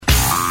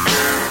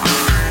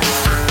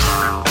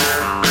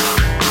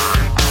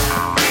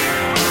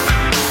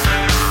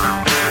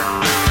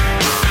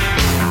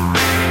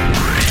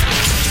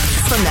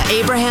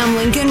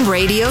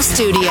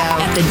studio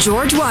at the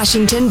George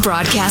Washington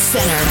Broadcast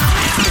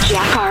Center.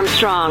 Jack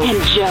Armstrong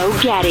and Joe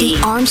Getty.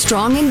 The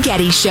Armstrong and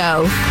Getty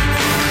Show.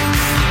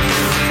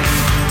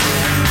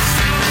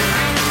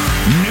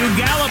 New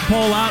Gallup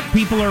poll out.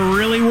 People are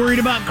really worried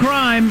about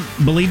crime.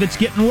 Believe it's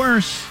getting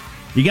worse.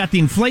 You got the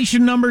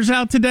inflation numbers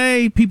out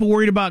today. People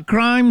worried about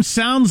crime.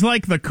 Sounds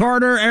like the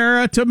Carter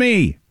era to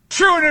me.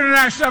 True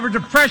international average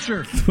of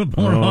pressure.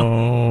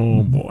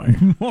 Boy.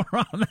 More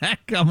on that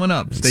coming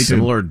up. Stay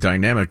Similar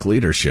dynamic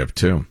leadership,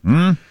 too.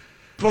 Well,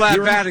 that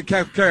bad and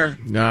kept care.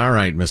 All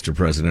right, Mr.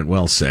 President,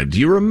 well said. Do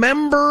you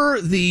remember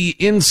the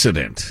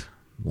incident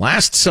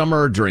last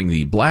summer during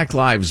the Black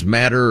Lives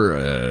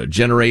Matter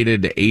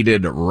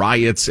aided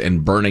riots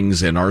and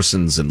burnings and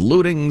arsons and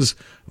lootings?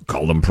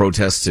 Call them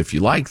protests if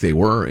you like. They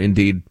were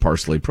indeed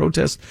partially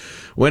protests.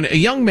 When a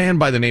young man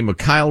by the name of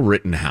Kyle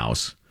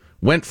Rittenhouse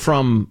went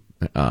from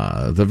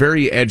the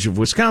very edge of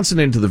Wisconsin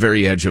into the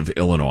very edge of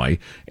Illinois,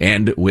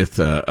 and with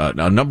a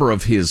number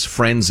of his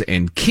friends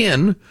and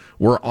kin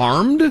were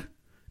armed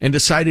and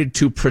decided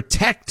to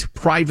protect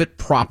private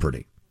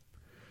property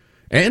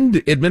and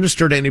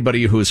administered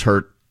anybody who was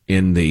hurt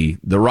in the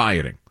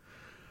rioting.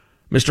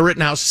 Mr.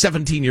 Rittenhouse,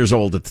 17 years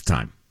old at the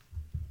time.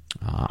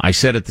 I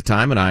said at the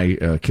time, and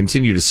I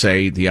continue to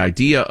say, the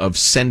idea of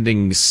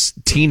sending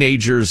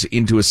teenagers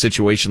into a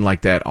situation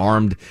like that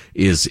armed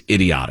is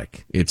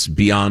idiotic. It's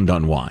beyond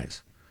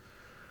unwise.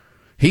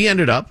 He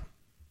ended up,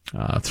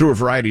 through a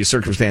variety of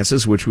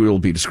circumstances, which we will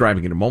be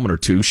describing in a moment or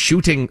two,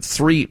 shooting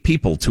 3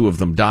 people. 2 of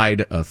them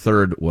died. A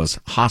third was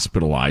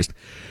hospitalized.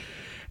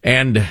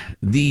 And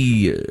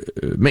the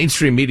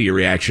mainstream media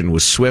reaction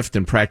was swift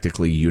and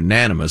practically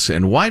unanimous.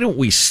 And why don't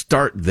we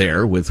start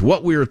there with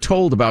what we were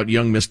told about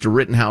young Mr.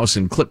 Rittenhouse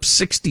in clip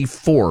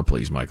 64,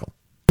 please, Michael.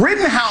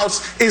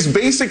 Rittenhouse is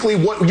basically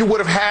what you would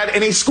have had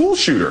in a school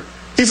shooter.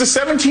 He's a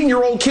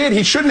 17-year-old kid.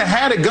 He shouldn't have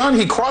had a gun.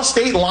 He crossed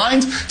state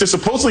lines to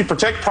supposedly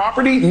protect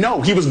property.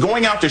 No, he was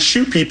going out to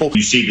shoot people.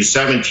 You see the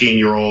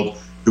 17-year-old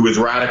who was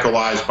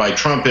radicalized by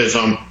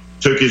Trumpism,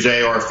 took his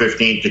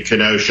AR-15 to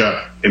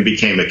Kenosha, and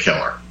became a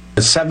killer. A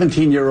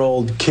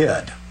 17-year-old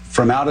kid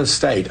from out of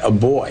state, a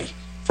boy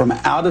from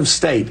out of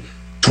state,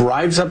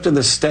 drives up to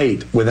the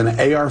state with an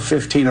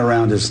AR-15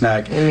 around his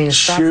neck,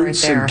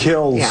 shoots and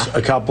kills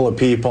a couple of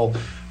people,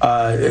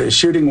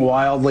 shooting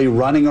wildly,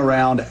 running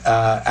around,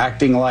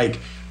 acting like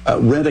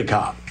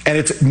rent-a-cop. And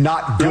it's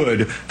not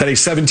good that a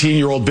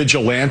 17-year-old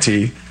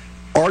vigilante,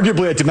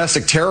 arguably a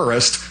domestic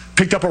terrorist,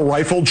 picked up a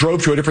rifle,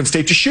 drove to a different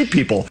state to shoot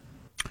people.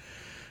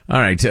 All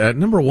right.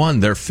 Number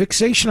one, their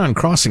fixation on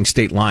crossing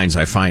state lines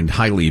I find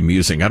highly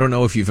amusing. I don't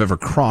know if you've ever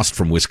crossed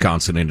from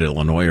Wisconsin into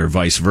Illinois or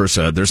vice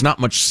versa. There's not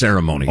much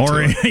ceremony or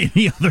to it.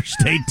 any other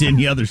state to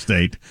any other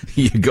state.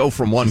 You go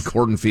from one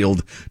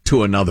cornfield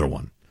to another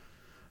one.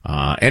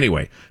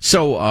 Anyway,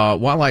 so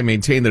while I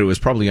maintain that it was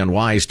probably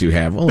unwise to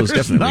have, well, it was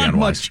definitely not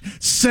unwise.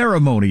 Much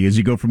ceremony as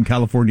you go from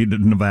California to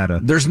Nevada.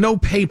 There's no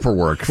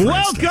paperwork.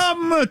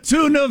 Welcome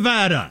to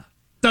Nevada.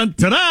 Dun,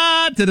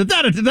 ta-da,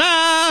 ta-da,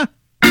 ta-da.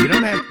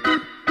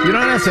 You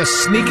don't have to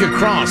sneak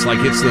across like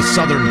it's the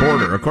southern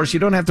border. Of course, you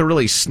don't have to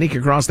really sneak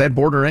across that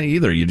border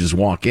either. You just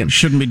walk in.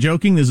 Shouldn't be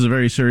joking. This is a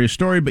very serious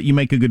story, but you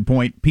make a good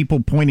point. People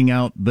pointing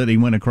out that he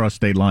went across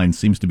state lines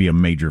seems to be a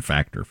major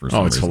factor for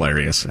some reason.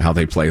 Hilarious how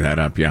they play that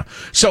up, yeah.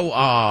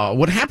 So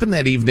what happened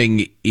that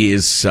evening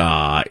is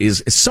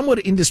somewhat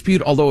in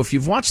dispute, although if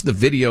you've watched the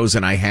videos,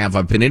 and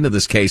I've been into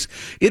this case,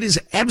 it is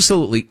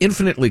absolutely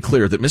infinitely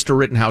clear that Mr.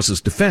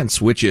 Rittenhouse's defense,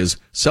 which is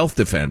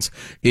self-defense,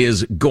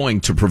 is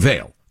going to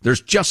prevail. There's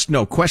just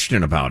no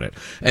question about it.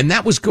 And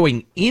that was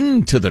going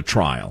into the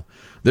trial.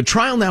 The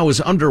trial now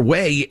is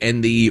underway,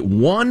 and the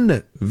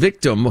one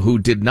victim who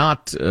did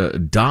not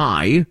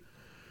die,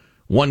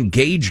 one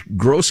Gage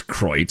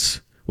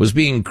Grosskreutz, was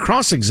being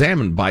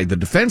cross-examined by the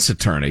defense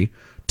attorney,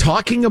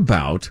 talking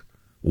about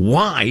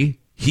why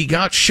he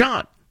got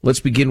shot. Let's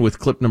begin with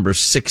clip number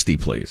 60,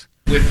 please.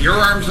 With your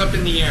arms up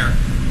in the air,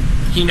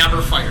 he never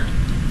fired,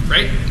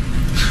 right?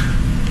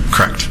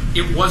 Correct.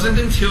 It wasn't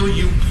until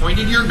you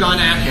pointed your gun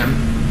at him,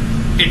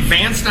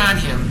 advanced on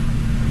him,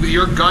 with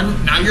your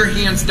gun, now your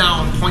hands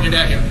down, pointed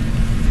at him,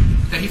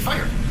 that he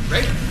fired,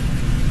 right?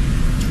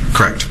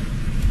 Correct.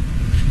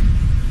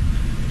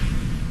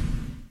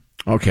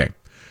 Okay.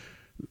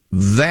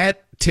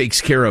 That takes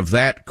care of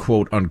that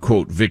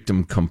quote-unquote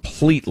victim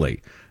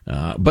completely.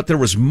 But there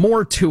was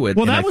more to it.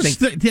 Well,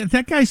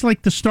 that guy's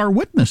like the star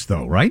witness,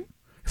 though, right?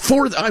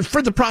 For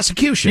the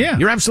prosecution. Yeah.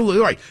 You're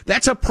absolutely right.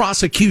 That's a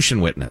prosecution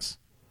witness.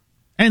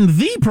 And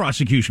the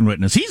prosecution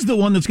witness, he's the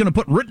one that's going to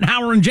put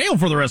Rittenhouse in jail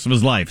for the rest of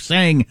his life,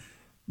 saying,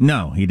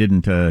 no, he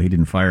didn't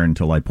fire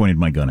until I pointed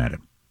my gun at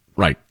him.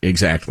 Right,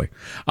 exactly.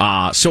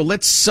 So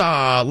let's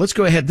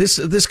go ahead.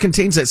 This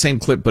contains that same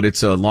clip, but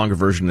it's a longer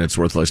version and it's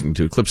worth listening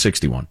to. Clip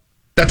 61.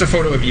 That's a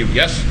photo of you,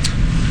 yes?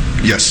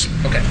 Yes.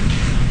 Okay.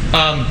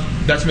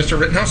 That's Mr.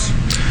 Rittenhouse?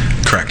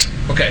 Correct.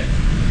 Okay.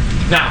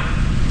 Now,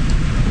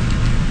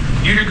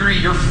 you'd agree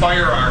your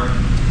firearm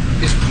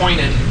is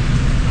pointed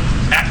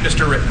at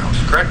Mr. Rittenhouse,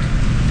 correct?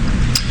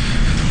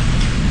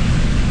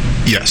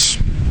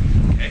 Yes.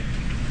 Okay.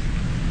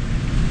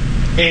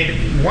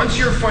 And once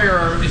your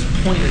firearm is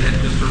pointed at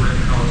Mr.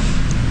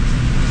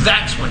 Rittenhouse,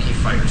 that's when he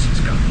fires his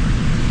gun.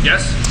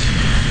 Yes?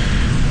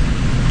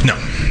 No.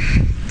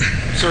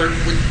 Sir,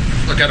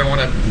 look, I don't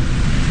want to...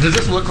 Does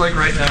this look like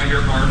right now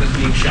your arm is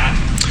being shot?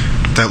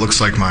 That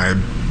looks like my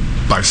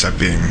bicep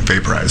being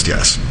vaporized,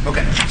 yes.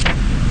 Okay.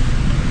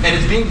 And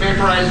it's being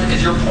vaporized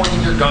as you're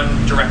pointing your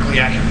gun directly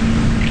at him.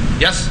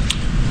 Yes?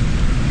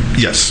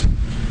 Yes.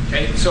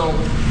 Okay, so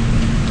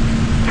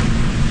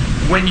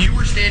when you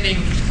were standing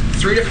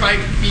 3 to 5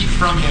 feet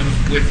from him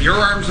with your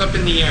arms up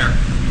in the air,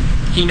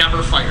 he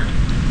never fired,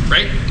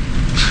 right?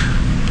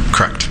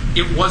 Correct.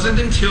 It wasn't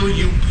until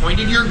you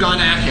pointed your gun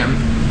at him,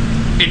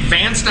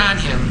 advanced on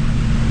him,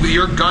 with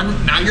your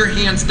gun, now your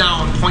hands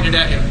down, pointed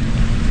at him,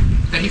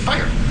 that he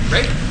fired,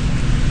 right?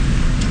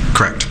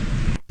 Correct.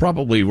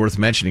 Probably worth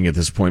mentioning at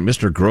this point,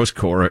 Mr.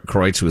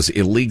 Grosskreutz was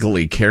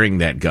illegally carrying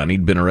that gun.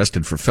 He'd been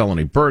arrested for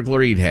felony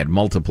burglary. He'd had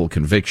multiple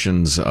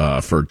convictions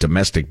for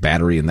domestic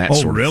battery and that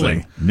sort of thing. Oh,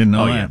 really? Didn't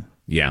know that.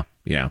 Yeah.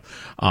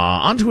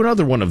 On to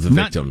another one of the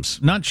victims.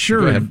 Not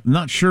sure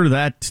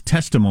that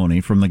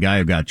testimony from the guy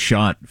who got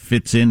shot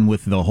fits in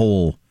with the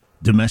whole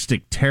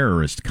domestic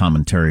terrorist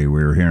commentary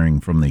we were hearing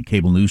from the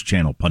cable news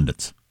channel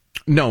pundits.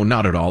 No,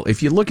 not at all.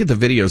 If you look at the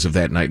videos of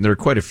that night, and there are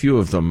quite a few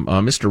of them,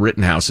 Mr.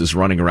 Rittenhouse is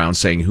running around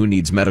saying who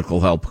needs medical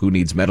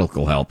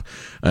help,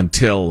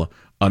 until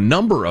a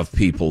number of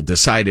people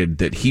decided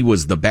that he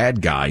was the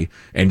bad guy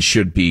and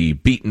should be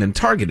beaten and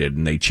targeted,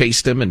 and they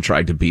chased him and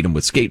tried to beat him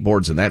with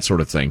skateboards and that sort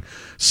of thing.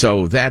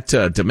 So that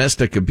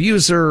domestic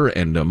abuser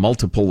and a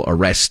multiple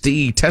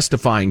arrestee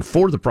testifying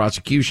for the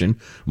prosecution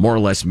more or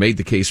less made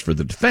the case for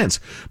the defense.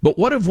 But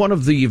what of one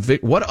of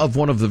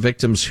the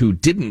victims who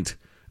didn't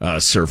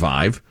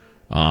survive?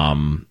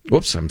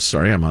 Whoops, I'm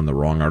sorry, I'm on the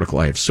wrong article.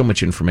 I have so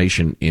much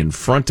information in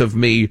front of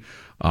me.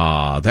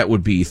 That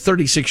would be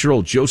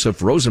 36-year-old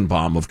Joseph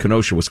Rosenbaum of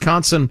Kenosha,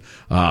 Wisconsin,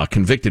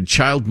 convicted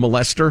child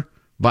molester,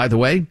 by the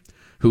way,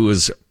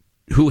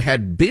 who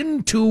had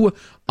been to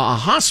a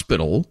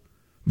hospital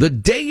the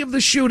day of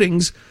the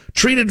shootings,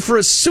 treated for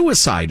a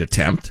suicide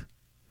attempt,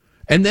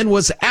 and then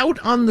was out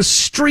on the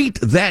street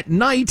that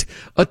night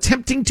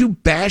attempting to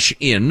bash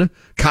in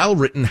Kyle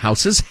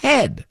Rittenhouse's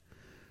head.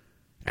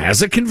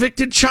 As a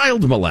convicted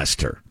child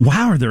molester.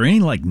 Wow, are there any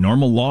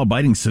normal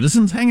law-abiding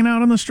citizens hanging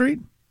out on the street?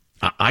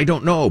 I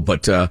don't know,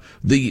 but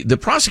the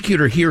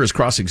prosecutor here is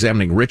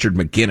cross-examining Richard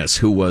McGinnis,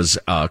 who was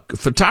a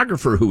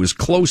photographer who was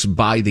close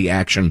by the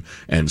action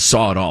and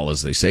saw it all,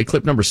 as they say.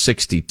 Clip number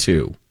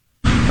 62.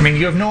 I mean,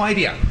 you have no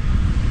idea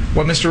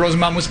what Mr.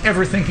 Rosenbaum was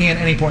ever thinking at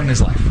any point in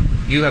his life.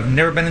 You have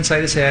never been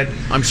inside his head.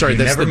 I'm sorry,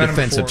 that's the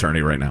defense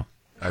attorney right now.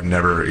 I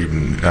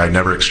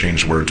never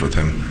exchanged words with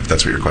him, if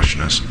that's what your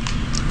question is.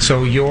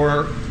 So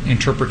your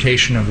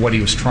interpretation of what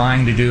he was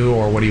trying to do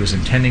or what he was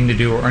intending to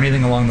do or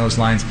anything along those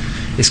lines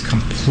is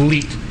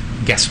complete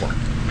guesswork,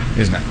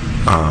 isn't it?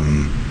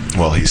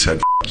 Well, he said,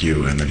 "F***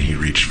 you," and then he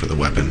reached for the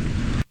weapon.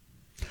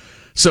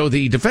 So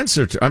the defense,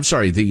 that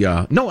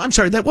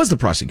was the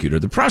prosecutor.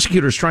 The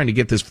prosecutor is trying to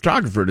get this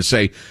photographer to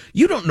say,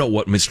 you don't know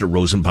what Mr.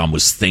 Rosenbaum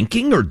was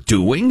thinking or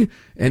doing.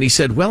 And he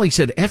said,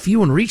 F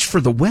you, and reached for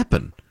the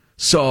weapon.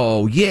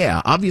 So,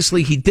 yeah,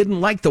 obviously he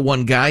didn't like the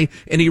one guy,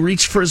 and he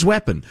reached for his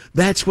weapon.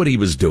 That's what he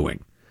was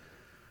doing.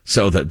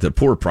 So the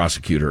poor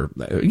prosecutor,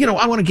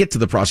 I want to get to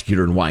the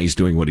prosecutor and why he's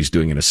doing what he's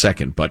doing in a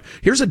second. But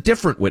here's a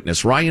different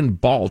witness, Ryan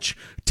Balch,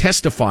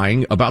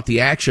 testifying about the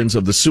actions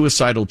of the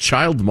suicidal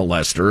child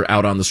molester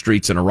out on the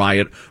streets in a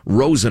riot,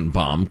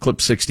 Rosenbaum,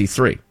 clip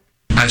 63.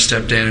 I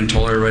stepped in and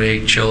told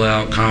everybody, chill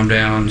out, calm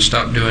down,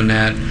 stop doing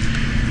that.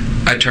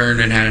 I turned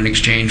and had an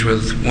exchange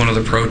with one of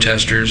the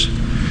protesters.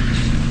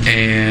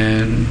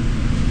 And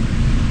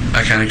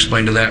I kind of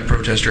explained to that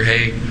protester,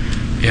 hey,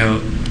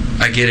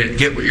 I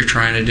get what you're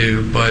trying to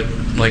do, but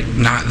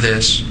not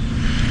this.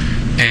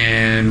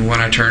 And when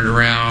I turned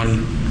around,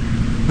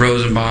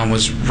 Rosenbaum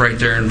was right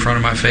there in front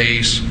of my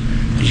face,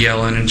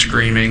 yelling and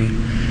screaming.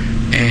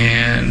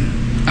 And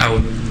I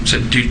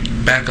said, dude,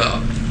 back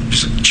up,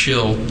 just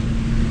chill.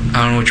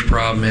 I don't know what your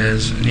problem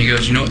is. And he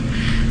goes,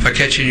 if I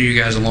catch any of you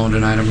guys alone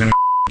tonight, I'm going to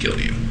kill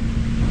you.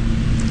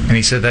 And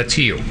he said that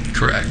to you?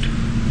 Correct.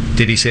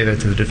 Did he say that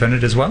to the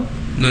defendant as well?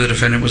 The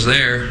defendant was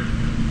there,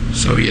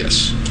 so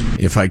yes.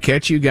 If I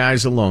catch you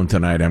guys alone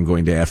tonight, I'm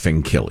going to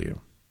effing kill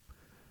you.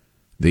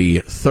 The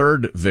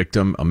third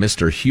victim, a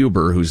Mr.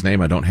 Huber, whose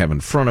name I don't have in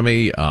front of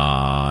me,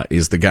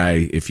 is the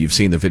guy, if you've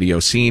seen the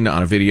video, seen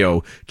on a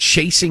video,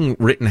 chasing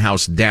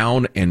Rittenhouse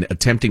down and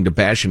attempting to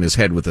bash in his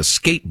head with a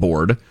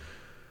skateboard.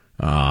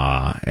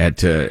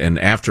 And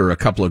after a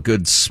couple of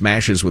good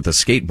smashes with a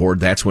skateboard,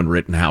 that's when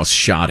Rittenhouse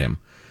shot him.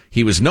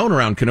 He was known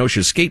around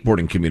Kenosha's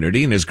skateboarding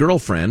community, and his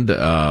girlfriend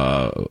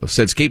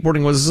said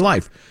skateboarding was his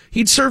life.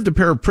 He'd served a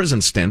pair of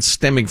prison stints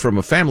stemming from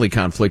a family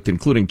conflict,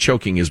 including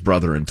choking his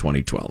brother in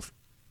 2012.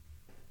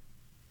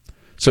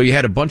 So you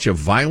had a bunch of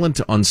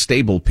violent,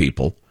 unstable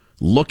people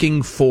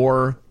looking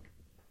for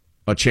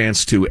a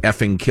chance to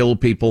effing kill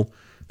people.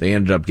 They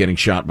ended up getting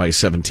shot by a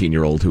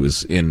 17-year-old who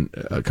was in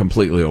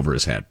completely over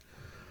his head.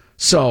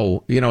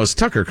 So, as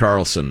Tucker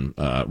Carlson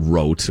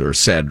wrote or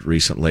said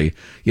recently,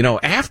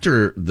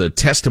 after the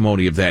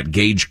testimony of that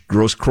Gage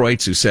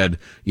Grosskreutz who said,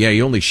 yeah,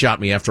 he only shot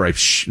me after I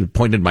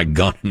pointed my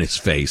gun in his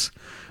face,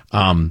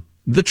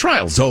 the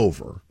trial's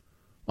over.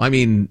 I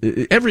mean,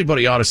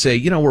 everybody ought to say,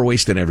 we're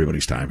wasting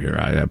everybody's time here.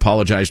 I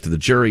apologize to the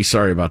jury.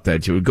 Sorry about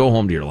that. You would go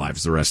home to your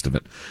lives, the rest of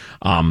it.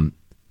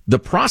 The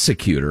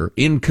prosecutor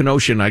in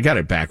Kenosha, and I got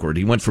it backward.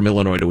 He went from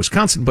Illinois to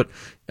Wisconsin, but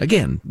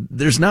again,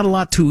 there's not a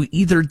lot to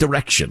either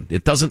direction.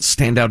 It doesn't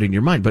stand out in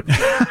your mind, but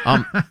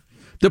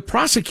the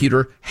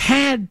prosecutor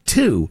had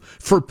to,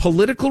 for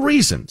political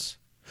reasons,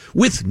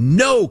 with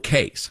no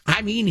case.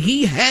 I mean,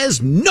 he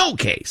has no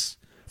case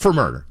for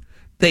murder.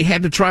 They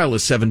had to trial a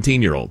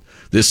 17-year-old,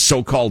 this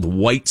so-called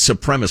white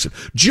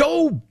supremacist.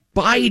 Joe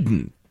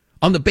Biden,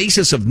 on the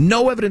basis of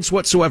no evidence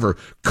whatsoever,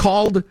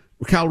 called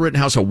Kyle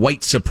Rittenhouse a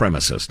white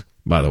supremacist,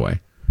 by the way.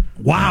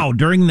 Wow,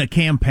 during the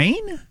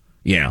campaign?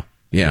 Yeah.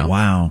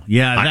 Wow.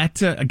 Yeah,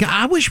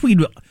 I wish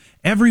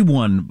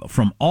everyone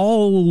from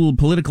all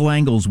political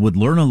angles would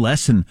learn a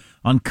lesson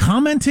on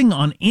commenting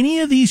on any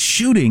of these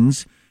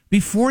shootings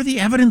before the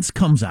evidence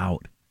comes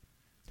out.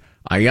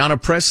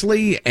 Ayanna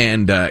Pressley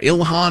and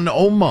Ilhan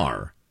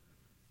Omar,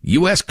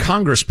 U.S.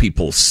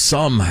 congresspeople,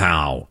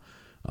 somehow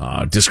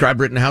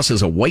describe Rittenhouse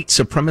as a white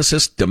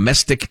supremacist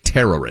domestic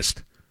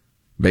terrorist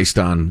based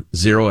on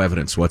zero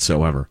evidence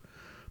whatsoever.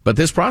 But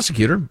this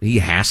prosecutor, he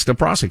has to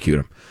prosecute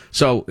him.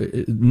 So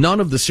none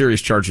of the serious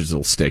charges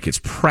will stick.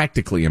 It's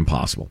practically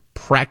impossible.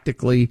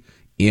 Practically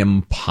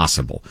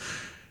impossible.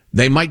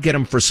 They might get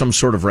him for some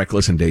sort of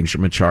reckless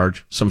endangerment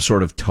charge, some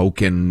sort of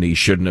token he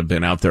shouldn't have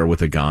been out there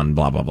with a gun,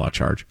 blah, blah, blah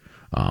charge,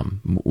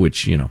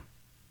 which,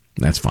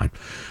 that's fine.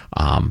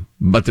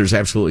 But there's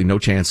absolutely no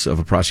chance of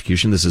a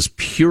prosecution. This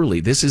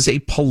is a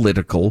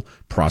political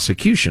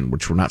prosecution,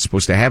 which we're not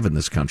supposed to have in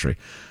this country.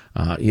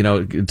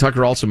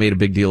 Tucker also made a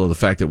big deal of the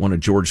fact that one of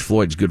George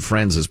Floyd's good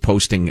friends is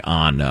posting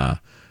on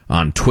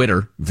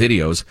Twitter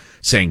videos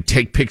saying,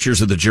 take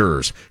pictures of the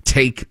jurors,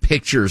 take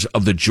pictures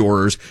of the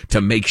jurors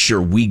to make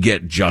sure we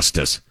get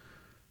justice.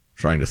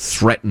 Trying to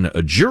threaten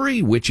a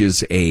jury, which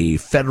is a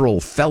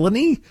federal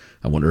felony.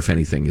 I wonder if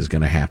anything is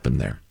going to happen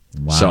there.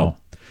 Wow. So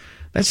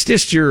that's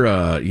just your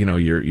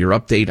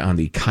update on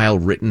the Kyle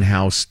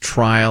Rittenhouse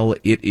trial.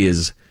 It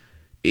is,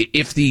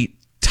 if the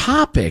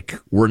topic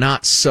were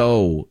not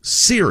so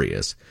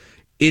serious,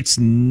 it's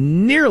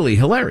nearly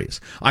hilarious.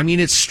 I mean,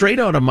 it's straight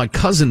out of My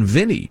Cousin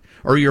Vinny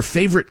or your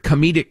favorite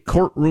comedic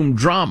courtroom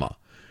drama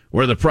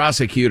where the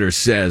prosecutor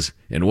says,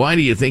 and why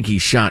do you think he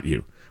shot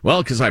you?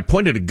 Well, because I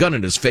pointed a gun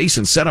in his face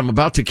and said I'm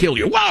about to kill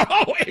you.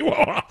 Whoa, wait,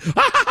 whoa.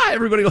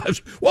 Everybody laughs.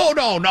 Whoa,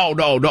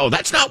 no.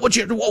 That's not what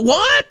you...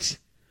 What?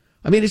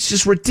 I mean, it's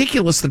just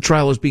ridiculous the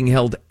trial is being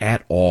held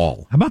at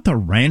all. How about the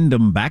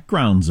random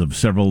backgrounds of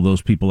several of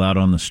those people out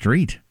on the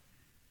street?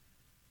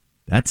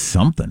 That's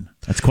something.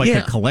 That's quite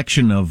a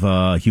collection of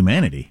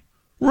humanity.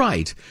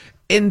 Right.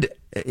 And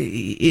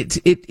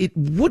it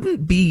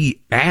wouldn't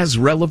be as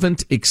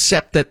relevant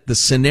except that the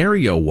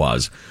scenario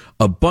was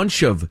a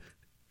bunch of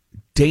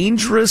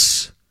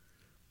dangerous,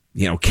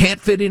 can't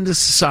fit into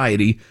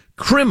society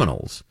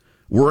criminals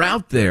were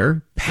out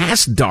there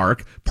past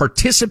dark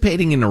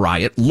participating in a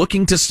riot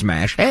looking to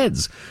smash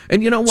heads.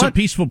 And you know what? It's a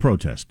peaceful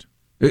protest.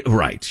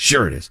 Right.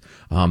 Sure it is.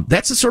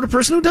 That's the sort of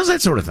person who does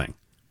that sort of thing.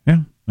 Yeah,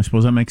 I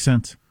suppose that makes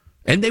sense.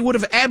 And they would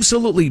have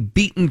absolutely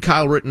beaten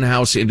Kyle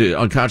Rittenhouse into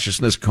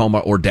unconsciousness, coma,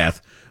 or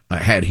death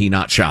had he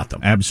not shot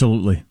them.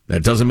 Absolutely.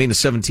 That doesn't mean a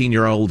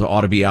 17-year-old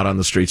ought to be out on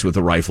the streets with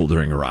a rifle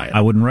during a riot. I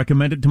wouldn't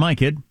recommend it to my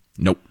kid.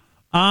 Nope.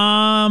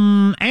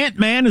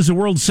 Antman is the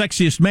world's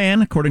sexiest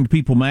man, according to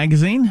People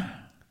magazine.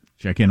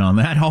 Check in on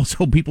that.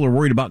 Also, people are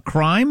worried about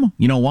crime.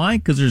 You know why?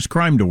 Because there's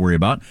crime to worry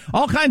about.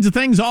 All kinds of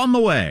things on the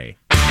way.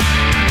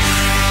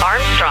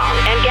 Armstrong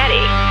and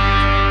Getty.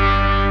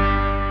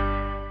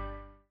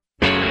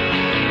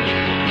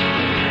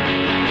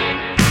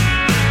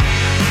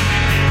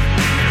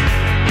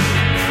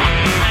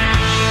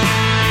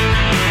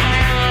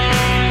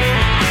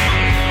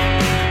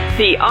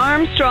 The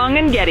Armstrong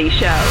and Getty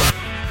Show.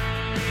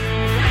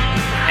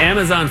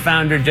 Amazon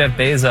founder Jeff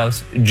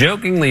Bezos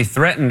jokingly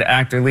threatened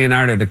actor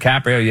Leonardo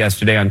DiCaprio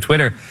yesterday on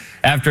Twitter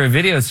after a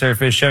video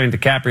surfaced showing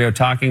DiCaprio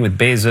talking with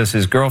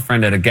Bezos'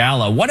 girlfriend at a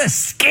gala. What a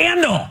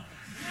scandal!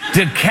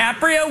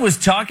 DiCaprio was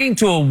talking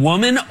to a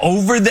woman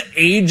over the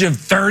age of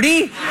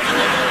 30?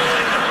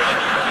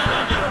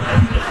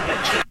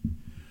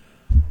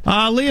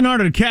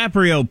 Leonardo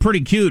DiCaprio,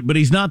 pretty cute, but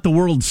he's not the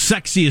world's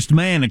sexiest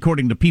man,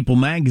 according to People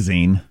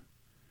magazine.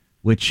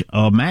 Which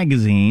a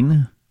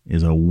magazine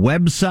is a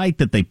website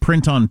that they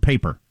print on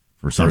paper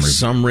for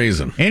some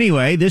reason.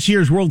 Anyway, this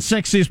year's world's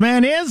sexiest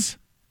man is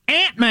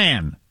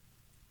Antman,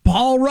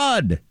 Paul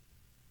Rudd.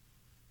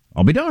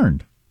 I'll be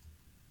darned.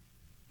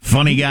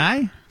 Funny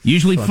guy.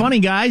 Usually funny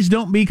guys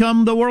don't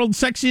become the world's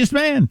sexiest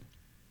man.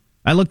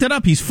 I looked it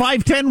up. He's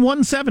 5'10",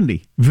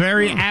 170.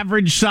 Very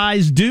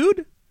average-sized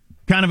dude.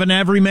 Kind of an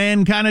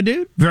everyman kind of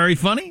dude. Very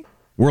funny.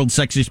 World's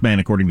sexiest man,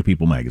 according to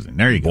People magazine.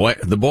 There you go.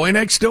 The boy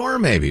next door,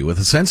 maybe, with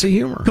a sense of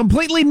humor.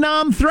 Completely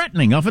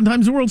non-threatening.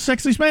 Oftentimes, the world's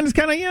sexiest man is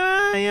kind of,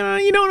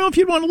 you don't know if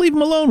you'd want to leave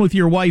him alone with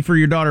your wife or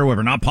your daughter or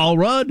whatever. Not Paul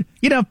Rudd.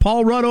 You'd have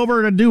Paul Rudd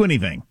over to do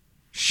anything.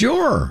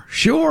 Sure.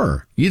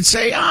 You'd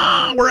say,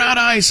 we're out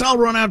of ice. I'll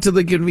run out to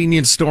the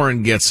convenience store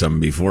and get some.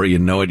 Before you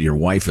know it, your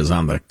wife is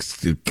on the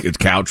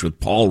couch with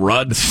Paul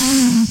Rudd.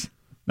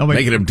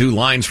 Making him do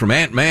lines from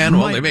Antman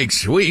while they make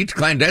sweet,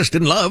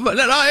 clandestine love, and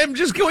then I am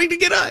just going to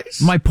get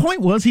ice. My point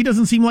was, he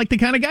doesn't seem like the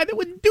kind of guy that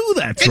would do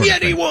that. And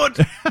yet he would.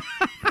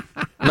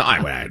 No,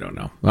 I don't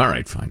know. All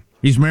right, fine.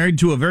 He's married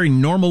to a very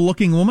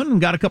normal-looking woman and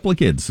got a couple of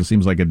kids, so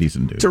seems like a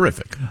decent dude.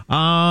 Terrific.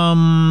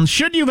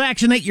 Should you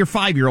vaccinate your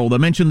 5-year-old? I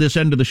mentioned this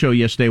end of the show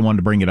yesterday. Wanted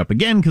to bring it up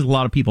again because a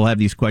lot of people have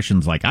these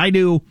questions like I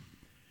do.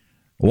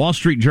 The Wall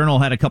Street Journal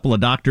had a couple of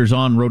doctors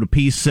on, wrote a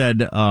piece,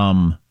 said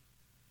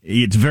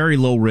it's very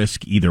low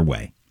risk either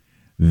way.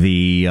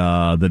 The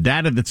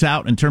data that's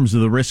out in terms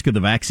of the risk of the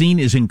vaccine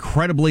is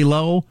incredibly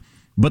low,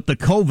 but the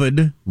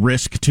COVID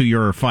risk to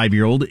your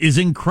 5-year-old is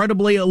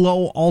incredibly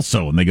low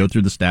also. And they go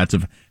through the stats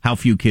of how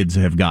few kids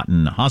have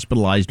gotten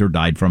hospitalized or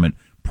died from it.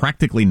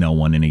 Practically no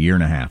one in a year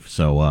and a half.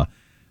 So,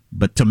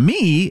 but to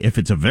me, if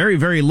it's a very,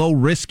 very low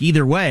risk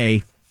either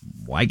way,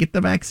 why get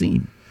the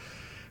vaccine?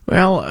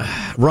 Well,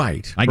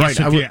 right. I guess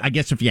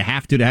if you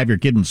have to have your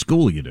kid in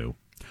school, you do.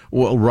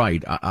 Well,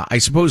 right. I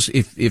suppose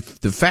if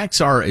the facts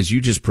are as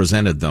you just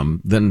presented them,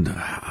 then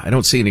I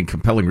don't see any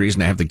compelling reason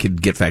to have the kid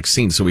get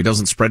vaccines so he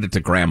doesn't spread it to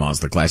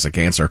grandma's, the classic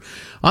answer.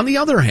 On the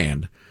other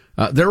hand,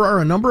 there are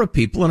a number of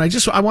people, and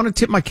I want to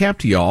tip my cap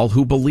to y'all,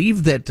 who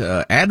believe that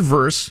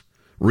adverse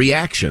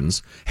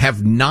reactions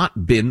have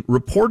not been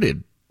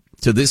reported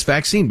to this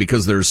vaccine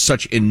because there's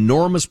such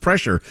enormous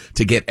pressure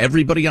to get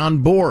everybody on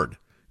board.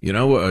 Get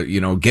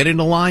in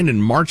a line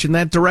and march in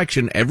that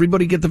direction.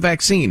 Everybody get the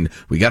vaccine.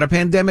 We got a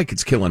pandemic.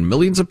 It's killing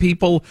millions of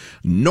people.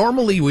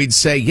 Normally we'd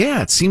say,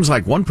 yeah, it seems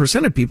like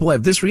 1% of people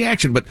have this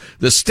reaction, but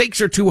the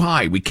stakes are too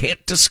high. We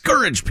can't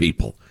discourage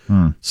people.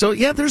 So,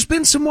 yeah, there's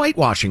been some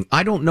whitewashing.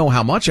 I don't know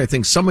how much. I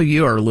think some of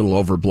you are a little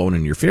overblown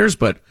in your fears,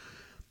 but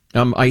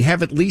I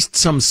have at least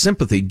some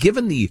sympathy,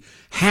 given the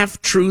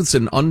half-truths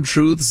and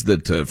untruths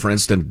that, for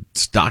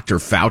instance, Dr.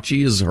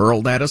 Fauci has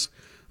hurled at us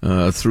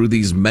through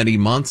these many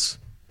months.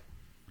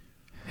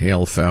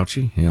 Hail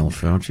Fauci, hail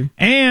Fauci.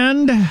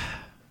 And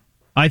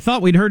I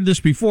thought we'd heard this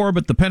before,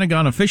 but the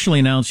Pentagon officially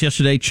announced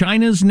yesterday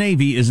China's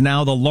Navy is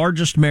now the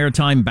largest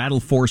maritime battle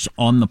force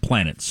on the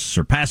planet,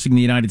 surpassing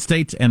the United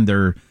States, and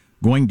they're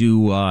going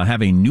to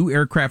have a new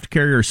aircraft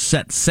carrier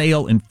set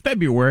sail in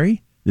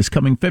February, this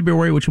coming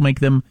February, which will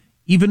make them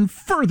even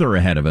further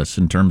ahead of us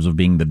in terms of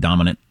being the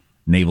dominant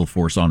naval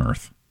force on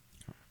Earth.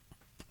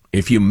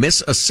 If you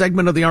miss a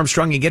segment of the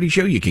Armstrong and Getty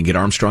Show, you can get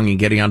Armstrong and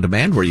Getty on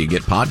demand where you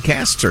get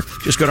podcasts, or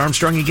just go to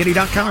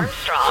ArmstrongandGetty.com.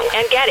 Armstrong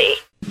and Getty.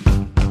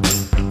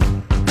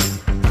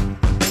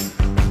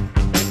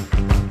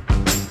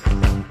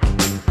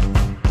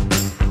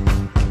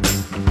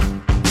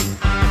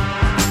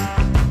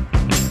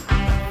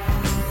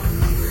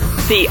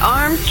 The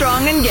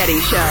Armstrong and Getty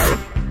Show.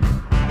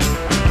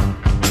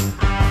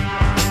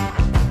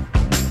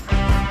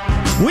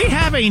 We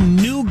have a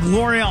new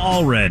Gloria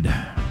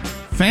Allred.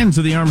 Fans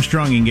of the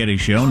Armstrong and Getty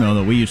Show know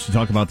that we used to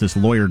talk about this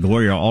lawyer,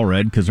 Gloria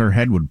Allred, because her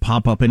head would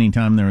pop up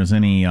anytime there was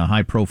any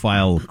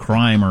high-profile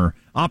crime or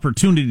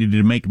opportunity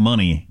to make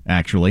money,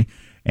 actually.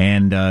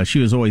 And she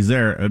was always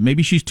there.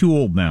 Maybe she's too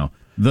old now.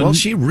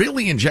 She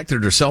really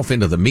injected herself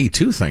into the Me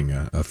Too thing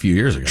a few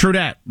years ago. True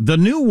that. The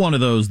new one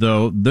of those,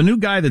 though, the new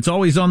guy that's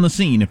always on the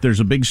scene if there's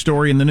a big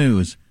story in the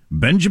news,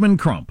 Benjamin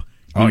Crump.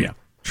 Oh, yeah.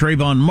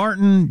 Trayvon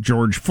Martin,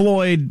 George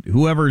Floyd,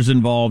 whoever's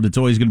involved, it's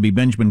always going to be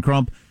Benjamin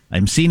Crump.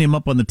 I'm seeing him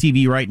up on the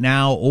TV right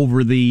now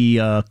over the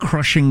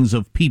crushings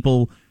of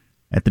people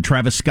at the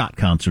Travis Scott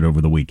concert over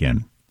the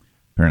weekend.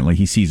 Apparently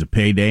he sees a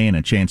payday and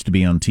a chance to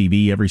be on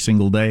TV every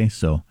single day.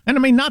 So, and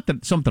I mean, not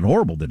that something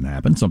horrible didn't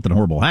happen. Something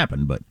horrible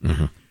happened, but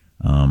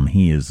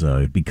he is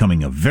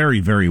becoming a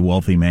very, very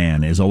wealthy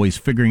man, is always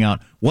figuring out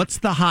what's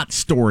the hot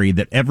story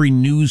that every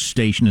news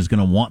station is going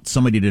to want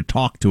somebody to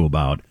talk to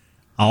about.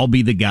 I'll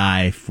be the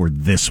guy for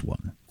this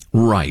one.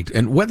 Right,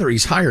 and whether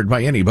he's hired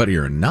by anybody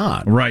or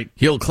not, right,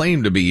 he'll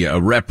claim to be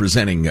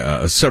representing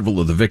several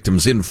of the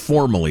victims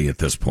informally at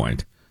this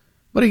point.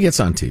 But he gets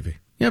on TV.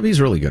 Yep,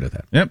 he's really good at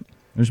that. Yep,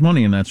 there's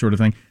money in that sort of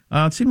thing.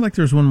 It seemed like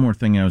there's one more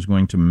thing I was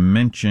going to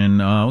mention.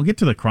 We'll get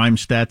to the crime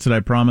stats that I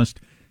promised.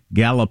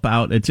 Gallup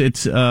out.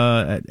 It's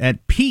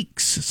at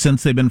peaks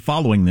since they've been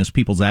following this,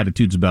 people's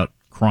attitudes about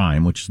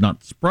crime, which is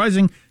not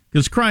surprising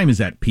because crime is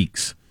at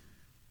peaks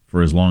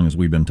for as long as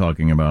we've been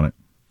talking about it.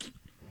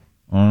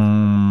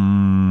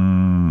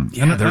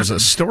 There's a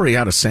story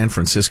out of San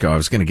Francisco. I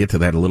was going to get to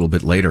that a little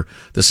bit later.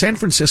 The San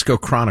Francisco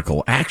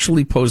Chronicle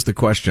actually posed the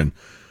question,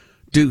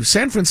 do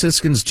San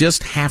Franciscans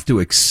just have to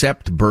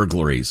accept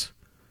burglaries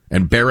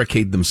and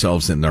barricade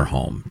themselves in their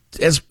home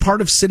as part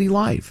of city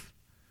life?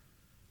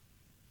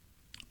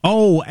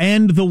 Oh,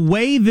 and the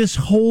way this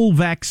whole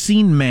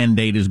vaccine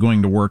mandate is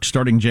going to work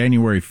starting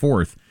January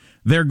 4th,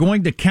 they're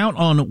going to count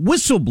on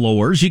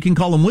whistleblowers. You can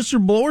call them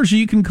whistleblowers, or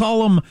you can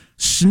call them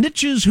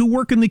snitches who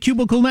work in the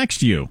cubicle next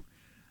to you.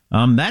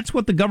 That's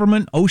what the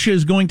government, OSHA,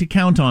 is going to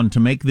count on to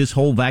make this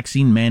whole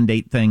vaccine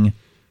mandate thing,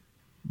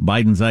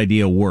 Biden's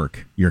idea,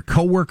 work. Your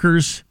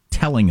coworkers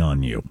telling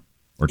on you,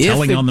 or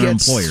telling on their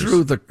employers.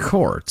 Through the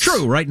courts.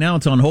 True. Right now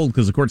it's on hold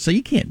because the courts say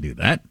you can't do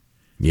that.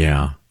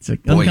 Yeah. It's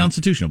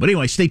unconstitutional. But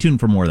anyway, stay tuned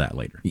for more of that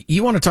later.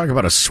 You want to talk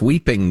about a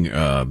sweeping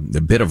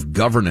bit of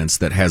governance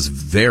that has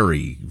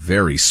very,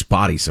 very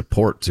spotty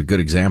support. It's a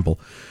good example,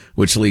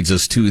 which leads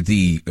us to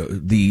the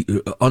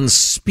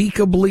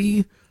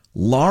unspeakably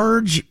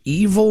large,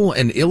 evil,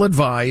 and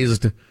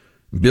ill-advised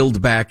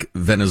Build Back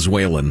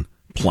Venezuelan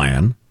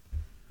plan.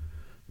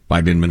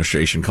 Biden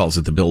administration calls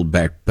it the Build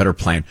Back Better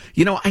plan.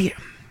 You know, I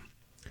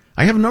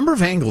have a number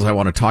of angles I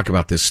want to talk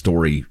about this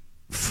story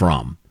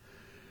from.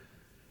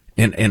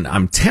 And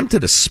I'm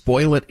tempted to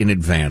spoil it in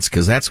advance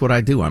because that's what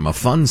I do. I'm a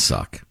fun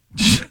suck.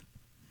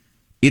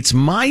 It's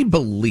my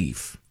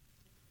belief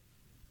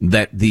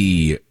that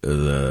the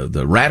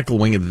radical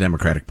wing of the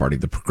Democratic Party,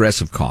 the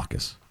Progressive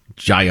Caucus,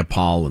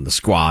 Jayapal and the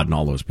Squad and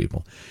all those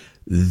people,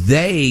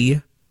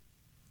 they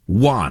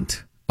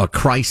want a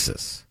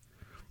crisis.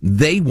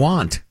 They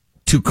want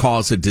to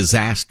cause a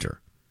disaster.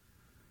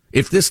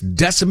 If this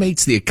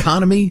decimates the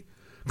economy,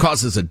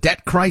 causes a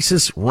debt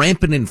crisis,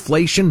 rampant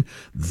inflation,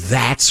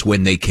 that's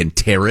when they can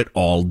tear it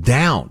all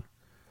down.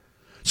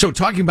 So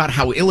talking about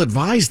how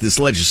ill-advised this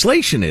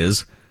legislation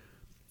is,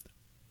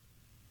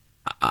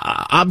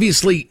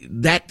 obviously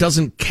that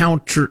doesn't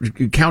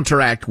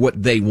counteract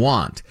what they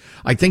want.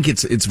 I think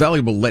it's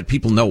valuable to let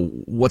people know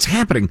what's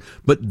happening,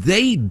 but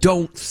they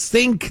don't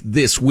think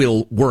this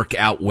will work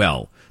out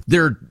well.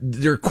 They're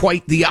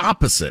quite the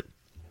opposite.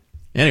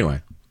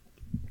 Anyway,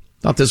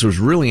 thought this was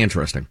really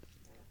interesting.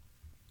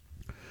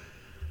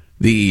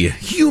 The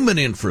human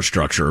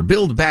infrastructure,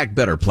 Build Back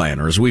Better plan,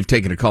 or as we've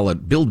taken to call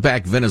it, Build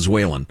Back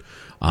Venezuelan.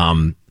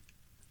 The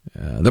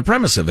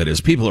premise of it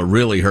is people are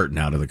really hurting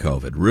out of the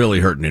COVID, really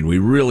hurting, and we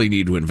really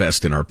need to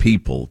invest in our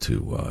people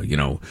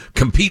to,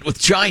 compete with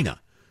China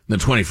in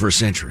the 21st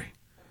century.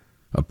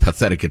 A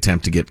pathetic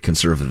attempt to get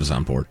conservatives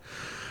on board.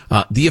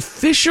 The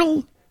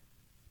official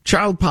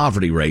child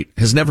poverty rate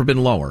has never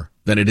been lower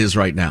than it is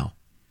right now.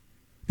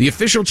 The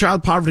official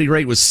child poverty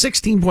rate was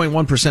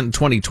 16.1% in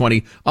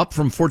 2020, up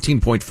from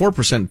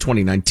 14.4% in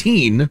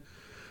 2019.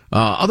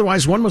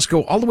 Otherwise, one must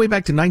go all the way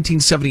back to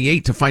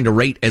 1978 to find a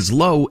rate as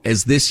low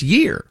as this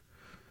year.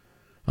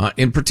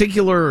 In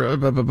particular,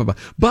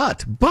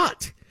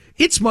 but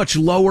it's much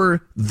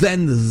lower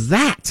than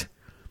that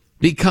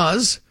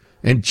because,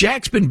 and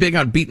Jack's been big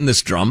on beating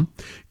this drum,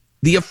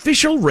 the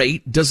official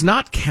rate does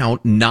not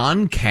count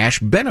non-cash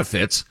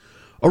benefits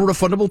or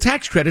refundable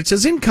tax credits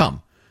as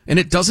income. And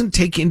it doesn't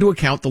take into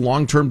account the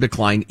long-term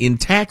decline in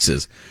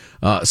taxes.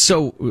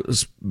 So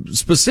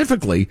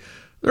specifically,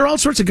 there are all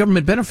sorts of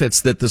government benefits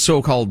that the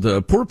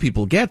so-called poor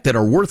people get that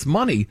are worth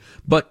money,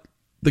 but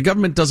the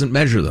government doesn't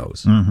measure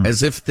those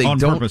as if they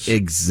don't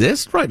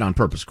exist. Right, on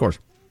purpose, of course.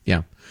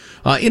 Yeah.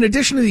 In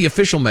addition to the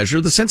official measure,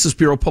 the Census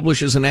Bureau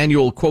publishes an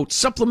annual, quote,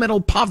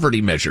 supplemental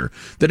poverty measure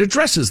that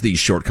addresses these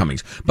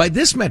shortcomings. By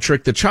this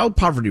metric, the child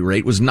poverty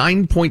rate was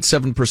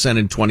 9.7%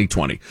 in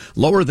 2020,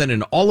 lower than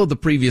in all of the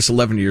previous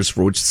 11 years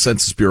for which the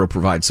Census Bureau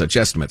provides such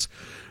estimates.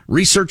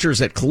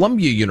 Researchers at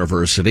Columbia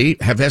University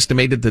have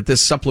estimated that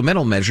this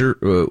supplemental measure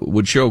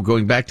would show,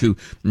 going back to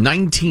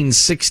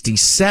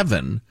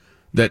 1967,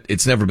 that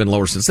it's never been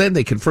lower since then.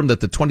 They confirmed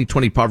that the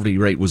 2020 poverty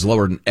rate was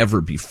lower than ever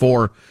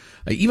before.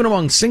 Even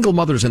among single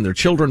mothers and their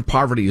children,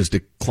 poverty has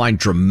declined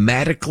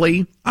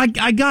dramatically.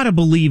 I gotta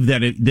believe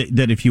that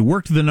that if you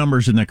worked the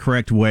numbers in the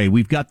correct way,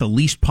 we've got the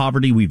least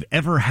poverty we've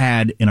ever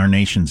had in our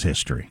nation's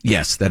history.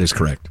 Yes, that is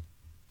correct.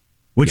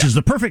 Which is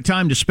the perfect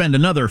time to spend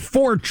another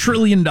 $4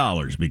 trillion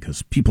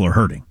because people are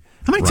hurting.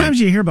 How many times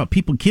do you hear about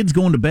kids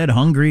going to bed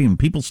hungry and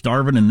people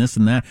starving and this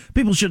and that?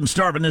 People shouldn't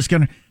starve in this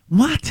country.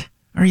 What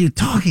are you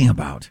talking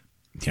about?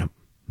 Yep.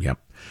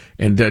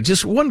 And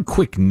just one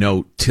quick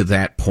note to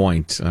that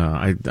point.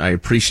 I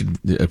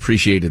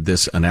appreciated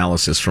this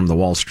analysis from the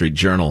Wall Street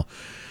Journal.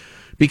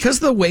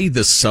 Because the way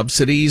the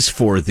subsidies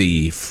for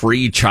the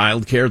free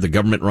childcare, the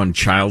government-run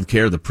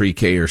childcare, the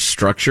pre-K are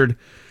structured,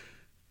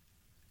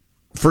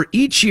 for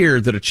each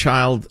year that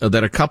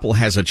a couple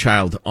has a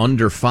child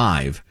under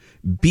 5,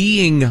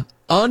 being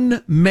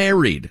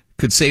unmarried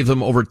could save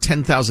them over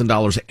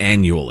 $10,000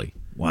 annually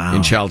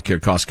in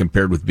childcare costs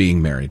compared with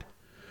being married.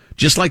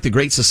 Just like the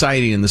Great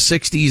Society in the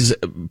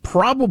 60s,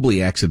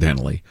 probably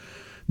accidentally,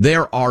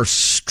 there are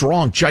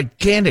strong,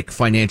 gigantic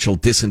financial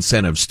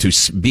disincentives to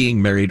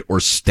being married or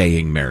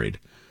staying married.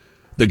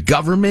 The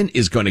government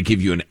is going to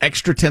give you an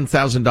extra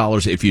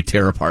 $10,000 if you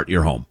tear apart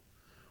your home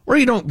or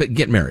you don't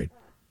get married.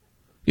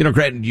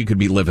 Granted, you could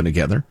be living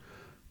together,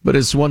 but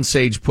as one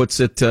sage puts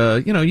it,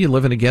 you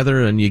living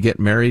together and you get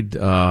married.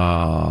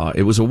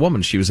 It was a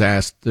woman. She was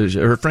asked,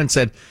 her friend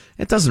said,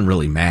 it doesn't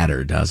really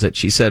matter, does it?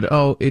 She said,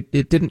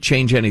 it didn't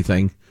change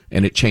anything,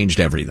 and it changed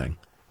everything.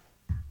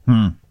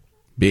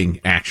 Being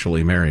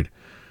actually married.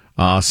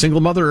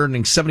 Single mother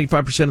earning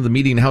 75% of the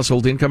median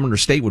household income in her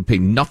state would pay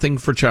nothing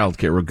for child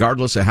care,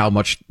 regardless of how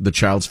much the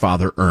child's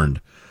father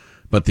earned.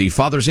 But the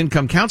father's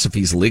income counts if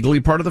he's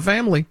legally part of the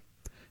family.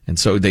 And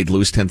so they'd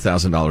lose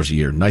 $10,000 a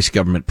year. Nice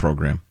government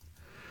program.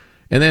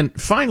 And then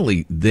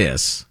finally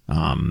this,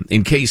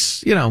 in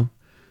case you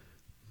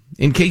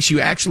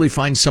actually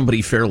find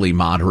somebody fairly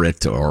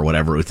moderate or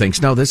whatever who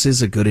thinks, no, this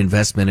is a good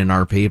investment in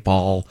our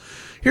people.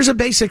 Here's a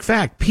basic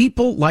fact.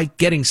 People like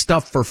getting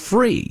stuff for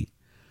free.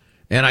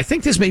 And I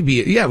think this may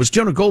be, it was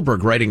Jonah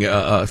Goldberg writing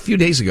a few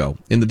days ago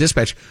in the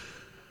Dispatch.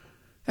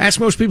 Ask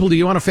most people, do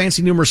you want a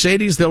fancy new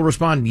Mercedes? They'll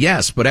respond,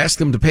 yes, but ask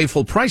them to pay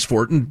full price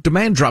for it, and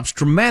demand drops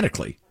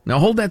dramatically. Now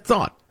hold that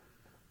thought.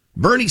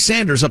 Bernie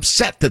Sanders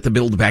upset that the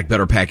Build Back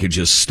Better package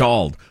is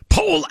stalled.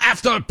 Poll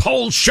after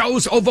poll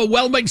shows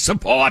overwhelming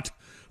support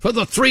for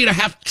the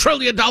 $3.5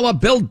 trillion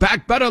Build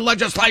Back Better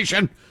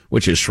legislation,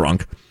 which has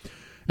shrunk,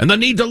 and the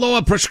need to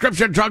lower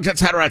prescription drugs,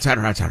 etc.,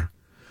 etc., etc.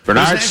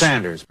 Bernard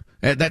Sanders.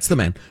 That's the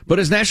man. But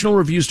as National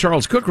Review's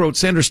Charles Cook wrote,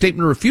 Sanders'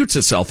 statement refutes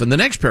itself. In the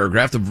next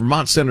paragraph, the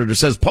Vermont senator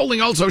says,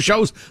 polling also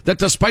shows that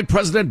despite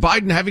President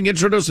Biden having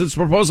introduced his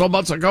proposal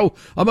months ago,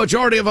 a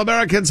majority of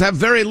Americans have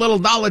very little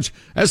knowledge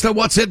as to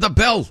what's in the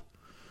bill.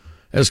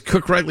 As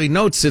Cook rightly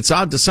notes, it's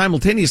odd to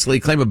simultaneously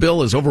claim a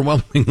bill is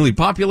overwhelmingly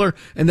popular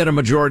and that a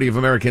majority of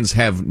Americans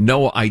have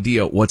no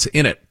idea what's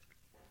in it.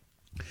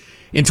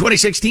 In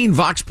 2016,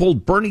 Vox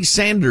polled Bernie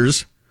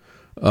Sanders'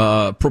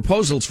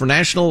 proposals for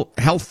nationalized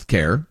health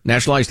care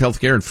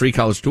and free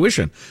college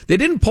tuition. They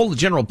didn't poll the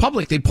general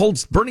public. They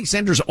polled Bernie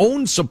Sanders'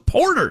 own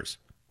supporters.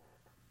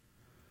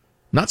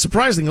 Not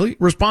surprisingly,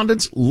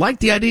 respondents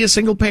liked the idea of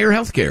single-payer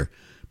health care.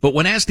 But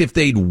when asked if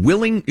they'd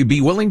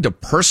be willing to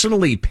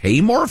personally pay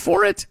more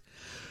for it,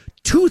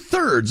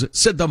 2/3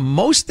 said the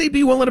most they'd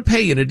be willing to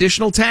pay in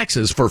additional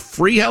taxes for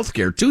free health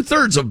care,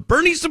 2/3 of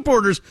Bernie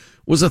supporters,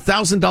 was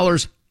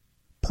 $1,000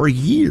 per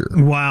year.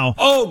 Wow.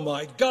 Oh,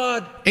 my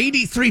God.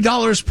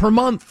 $83 per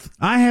month.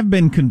 I have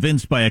been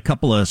convinced by a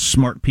couple of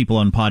smart people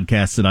on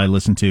podcasts that I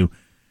listen to.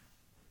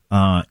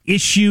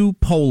 Issue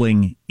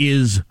polling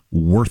is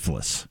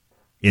worthless.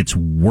 It's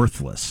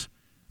worthless.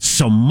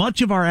 So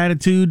much of our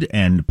attitude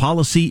and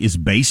policy is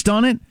based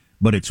on it,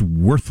 but it's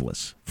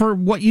worthless for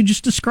what you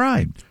just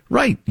described.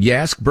 Right. You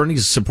ask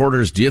Bernie's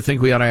supporters, do you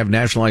think we ought to have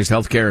nationalized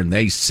health care? And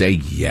they say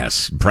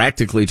yes,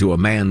 practically to a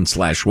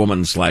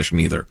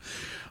man/woman/neither.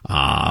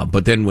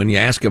 But then when you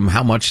ask them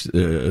how much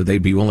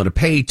they'd be willing to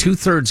pay,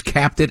 2/3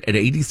 capped it at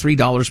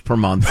 $83 per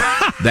month.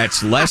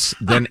 That's less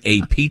than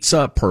a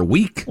pizza per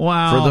week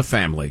for the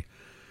family.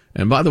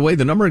 And by the way,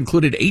 the number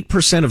included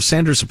 8% of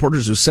Sanders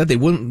supporters who said they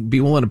wouldn't be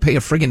willing to pay a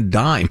friggin'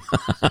 dime.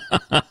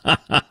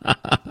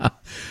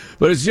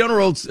 But as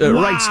General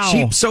writes,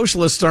 cheap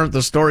socialists aren't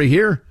the story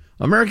here.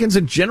 Americans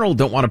in general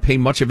don't want to pay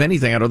much of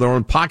anything out of their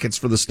own pockets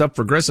for the stuff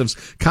progressives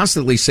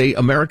constantly say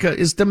America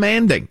is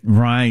demanding.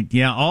 Right.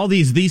 Yeah. All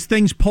these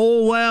things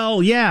poll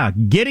well. Yeah.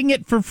 Getting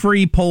it for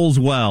free polls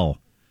well.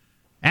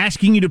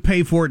 Asking you to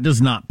pay for it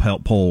does not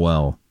poll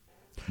well.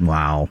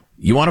 Wow.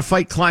 You want to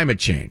fight climate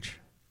change?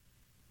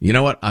 You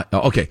know what?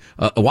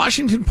 A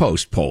Washington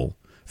Post poll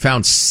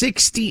found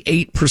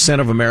 68%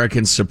 of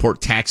Americans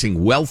support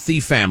taxing wealthy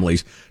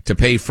families to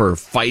pay for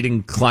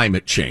fighting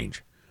climate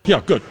change. Yeah,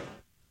 good.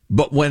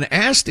 But when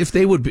asked if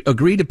they would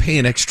agree to pay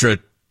an extra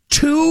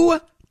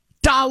 $2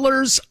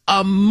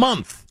 a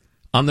month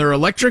on their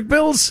electric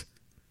bills,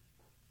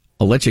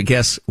 I'll let you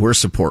guess where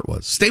support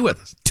was. Stay with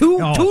us.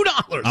 $2.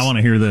 I want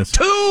to hear this.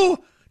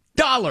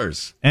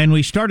 $2. And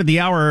we started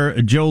the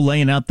hour, Joe,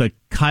 laying out the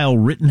Kyle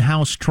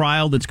Rittenhouse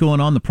trial that's going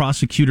on. The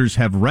prosecutors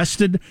have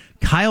rested.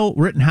 Kyle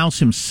Rittenhouse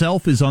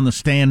himself is on the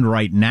stand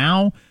right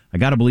now. I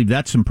got to believe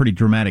that's some pretty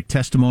dramatic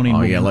testimony.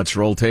 Oh, yeah, let's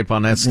roll tape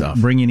on that stuff.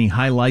 Bring any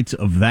highlights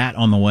of that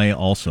on the way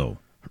also.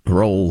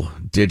 Roll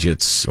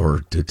digits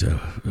or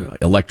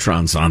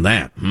electrons on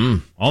that.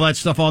 All that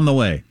stuff on the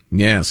way.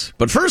 Yes.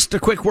 But first,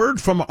 a quick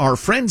word from our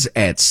friends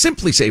at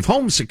Simply Safe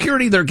Home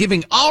Security. They're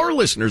giving our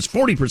listeners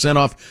 40%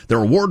 off their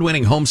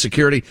award-winning home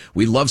security.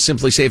 We love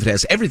Simply Safe. It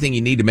has everything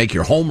you need to make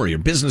your home or your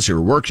business or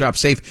your workshop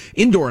safe.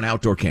 Indoor and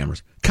outdoor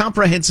cameras,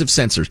 comprehensive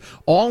sensors,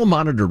 all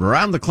monitored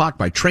around the clock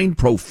by trained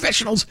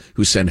professionals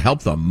who send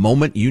help the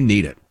moment you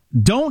need it.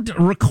 Don't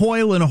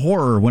recoil in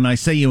horror when I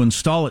say you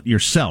install it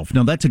yourself.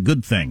 No, that's a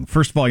good thing.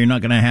 First of all, you're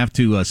not going to have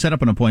to set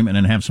up an appointment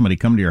and have somebody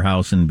come to your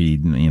house and be,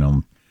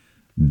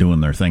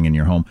 doing their thing in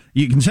your home.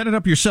 You can set it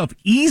up yourself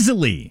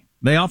easily.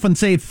 They often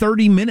say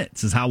 30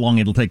 minutes is how long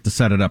it'll take to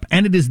set it up.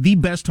 And it is the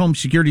best home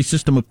security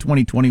system of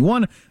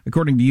 2021,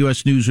 according to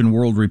U.S. News and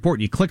World Report.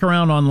 You click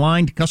around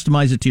online to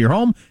customize it to your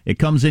home. It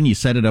comes in, you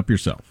set it up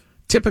yourself.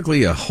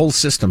 Typically, a whole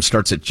system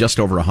starts at just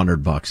over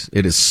 $100.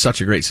 It is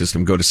such a great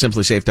system. Go to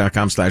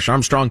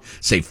simplysafe.com/Armstrong.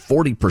 Save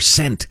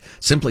 40%.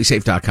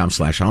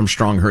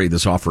 Simplysafe.com/Armstrong. Hurry,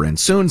 this offer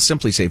ends soon.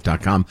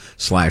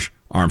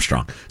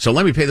 Simplysafe.com/Armstrong. So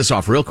let me pay this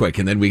off real quick,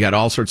 and then we got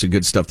all sorts of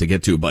good stuff to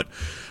get to. But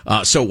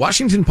so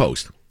Washington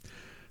Post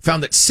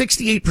found that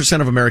 68%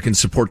 of Americans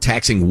support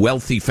taxing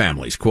wealthy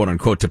families, quote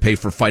unquote, to pay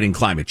for fighting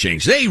climate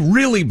change. They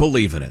really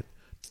believe in it.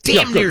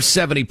 Damn near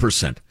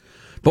 70%.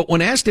 But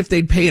when asked if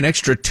they'd pay an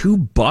extra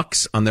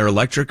 $2 on their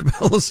electric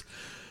bills,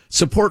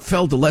 support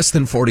fell to less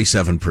than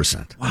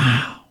 47%.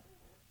 Wow.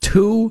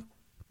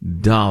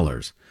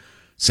 $2.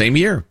 Same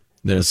year.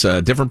 There's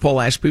a different poll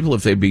asked people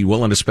if they'd be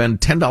willing to spend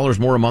 $10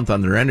 more a month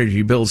on their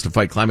energy bills to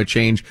fight climate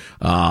change.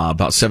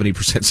 About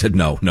 70% said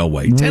no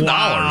way. $10?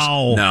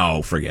 Wow.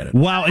 No, forget it.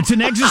 Wow, it's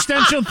an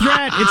existential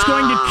threat. It's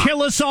going to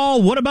kill us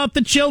all. What about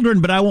the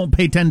children? But I won't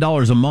pay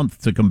 $10 a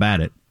month to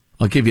combat it.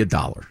 I'll give you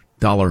 $1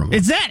 a month.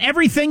 Is that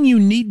everything you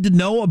need to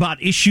know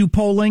about issue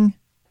polling?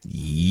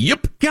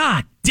 Yep.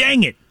 God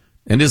dang it.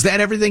 And is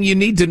that everything you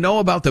need to know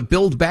about the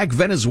Build Back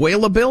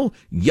Venezuela bill?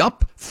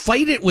 Yup.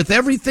 Fight it with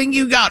everything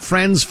you got,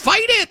 friends.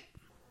 Fight it.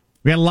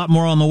 We got a lot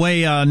more on the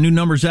way. New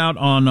numbers out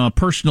on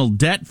personal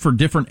debt for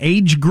different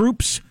age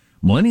groups.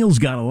 Millennials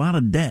got a lot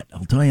of debt,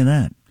 I'll tell you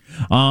that.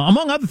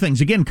 Among other things,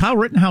 again, Kyle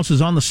Rittenhouse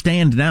is on the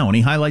stand now.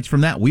 Any highlights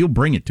from that? We'll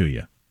bring it to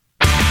you.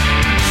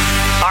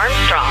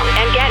 Armstrong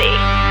and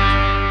Getty.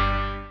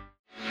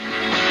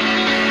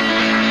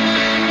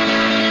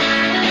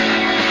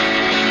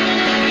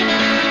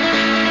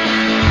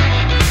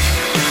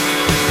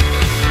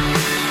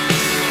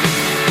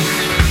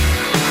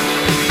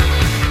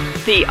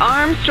 The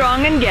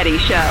Armstrong and Getty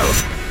Show.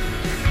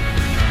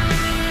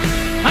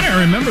 I don't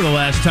remember the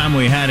last time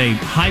we had a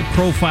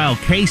high-profile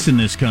case in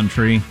this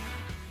country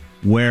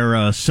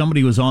where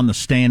somebody was on the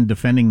stand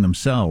defending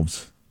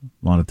themselves.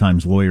 A lot of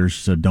times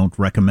lawyers don't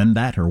recommend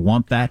that or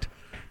want that.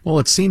 Well,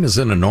 it's seen as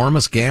an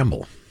enormous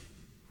gamble,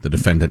 the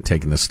defendant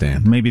taking the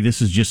stand. Maybe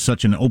this is just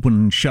such an open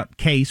and shut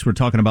case. We're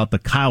talking about the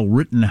Kyle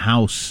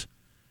Rittenhouse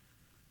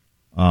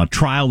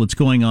trial that's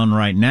going on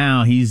right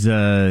now.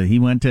 He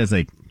went as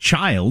a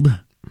child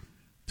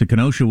to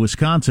Kenosha,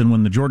 Wisconsin,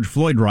 when the George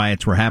Floyd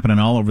riots were happening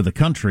all over the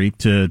country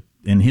to,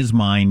 in his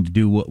mind,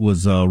 do what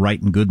was right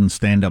and good and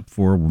stand up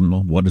for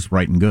what is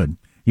right and good.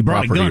 He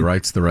brought property a gun.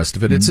 rights, the rest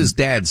of it. It's his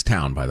dad's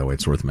town, by the way.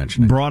 It's worth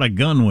mentioning. Brought a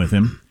gun with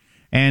him,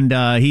 and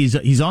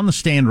he's on the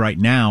stand right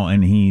now,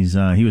 and he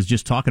was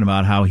just talking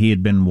about how he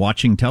had been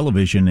watching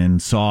television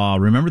and saw.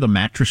 Remember the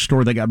mattress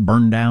store that got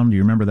burned down? Do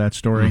you remember that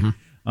story? Mm-hmm.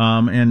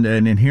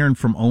 And hearing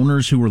from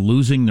owners who were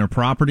losing their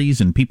properties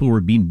and people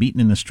were being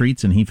beaten in the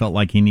streets, and he felt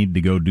like he needed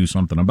to go do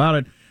something about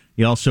it.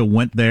 He also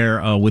went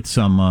there with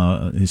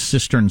his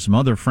sister and some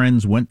other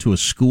friends, went to a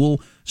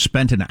school,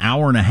 spent an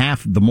hour and a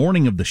half the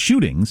morning of the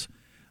shootings,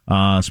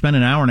 spent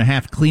an hour and a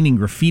half cleaning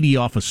graffiti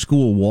off a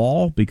school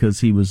wall because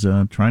he was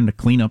trying to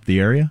clean up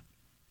the area.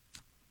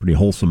 Pretty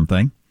wholesome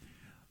thing.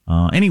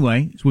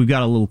 Anyway, so we've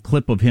got a little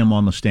clip of him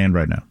on the stand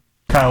right now.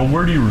 Kyle,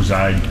 where do you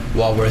reside?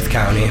 Walworth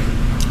County.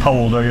 How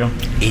old are you?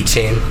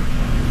 18.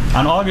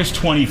 On August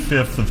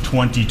 25th of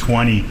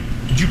 2020,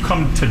 did you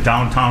come to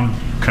downtown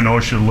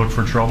Kenosha to look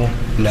for trouble?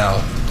 No.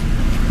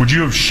 Would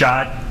you have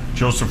shot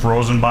Joseph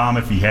Rosenbaum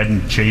if he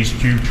hadn't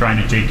chased you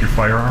trying to take your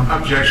firearm?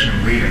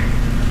 Objection, leading.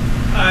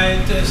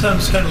 It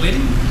sounds kind of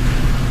leading.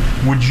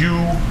 Would you...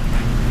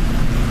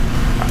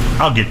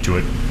 I'll get to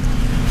it.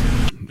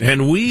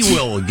 And we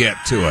will get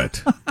to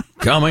it.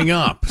 Coming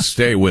up.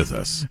 Stay with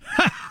us.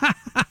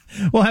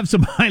 We'll have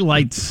some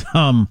highlights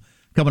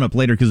coming up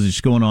later because it's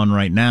going on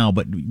right now.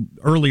 But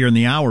earlier in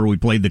the hour, we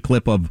played the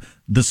clip of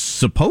the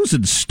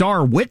supposed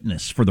star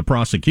witness for the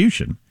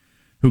prosecution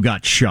who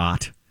got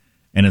shot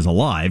and is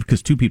alive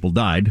because 2 people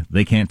died.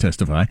 They can't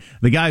testify.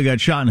 The guy who got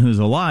shot and who's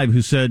alive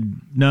who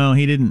said, no,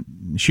 he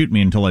didn't shoot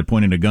me until I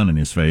pointed a gun in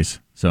his face.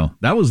 So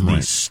that was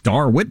the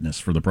star witness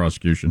for the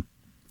prosecution.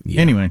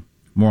 Yeah. Anyway,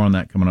 more on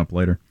that coming up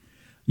later.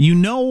 You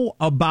know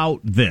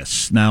about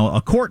this. Now,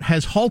 a court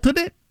has halted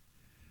it.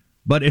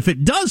 But if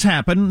it does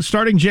happen,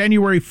 starting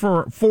January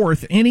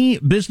 4th, any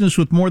business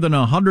with more than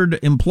 100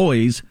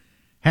 employees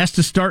has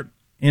to start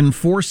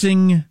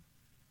enforcing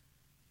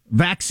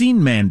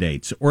vaccine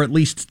mandates, or at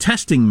least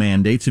testing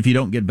mandates if you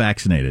don't get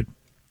vaccinated.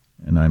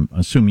 And I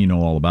assume you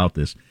know all about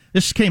this.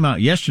 This came out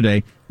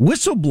yesterday.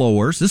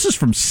 Whistleblowers, this is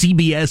from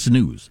CBS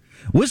News,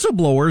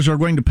 whistleblowers are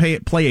going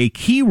to play a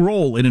key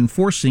role in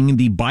enforcing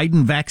the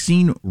Biden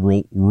vaccine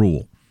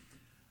rule.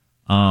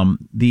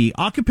 The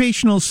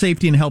Occupational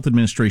Safety and Health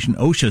Administration,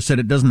 OSHA, said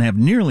it doesn't have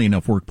nearly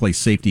enough workplace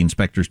safety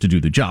inspectors to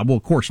do the job. Well,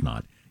 of course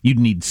not. You'd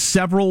need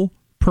several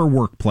per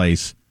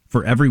workplace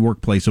for every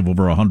workplace of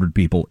over 100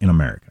 people in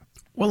America.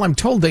 Well, I'm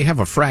told they have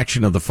a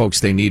fraction of the folks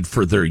they need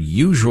for their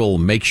usual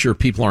make sure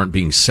people aren't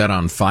being set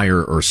on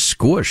fire or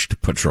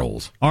squished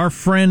patrols. Our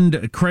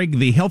friend Craig,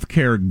 the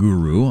healthcare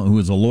guru, who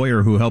is a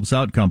lawyer who helps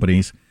out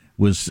companies,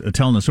 was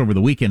telling us over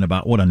the weekend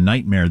about what a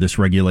nightmare this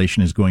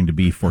regulation is going to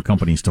be for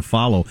companies to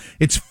follow.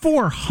 It's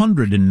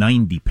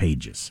 490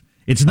 pages.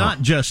 It's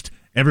not just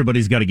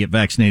everybody's got to get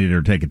vaccinated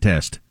or take a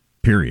test,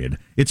 period.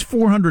 It's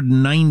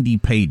 490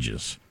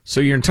 pages. So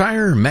your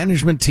entire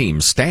management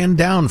team stand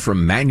down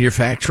from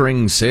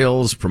manufacturing,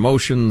 sales,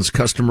 promotions,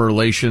 customer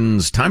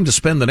relations. Time to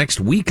spend the next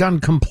week on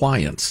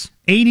compliance.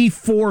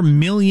 84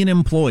 million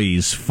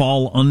employees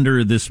fall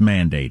under this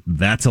mandate.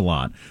 That's a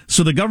lot.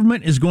 So the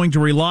government is going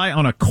to rely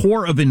on a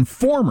core of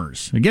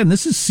informers. Again,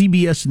 this is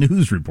CBS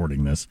News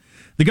reporting this.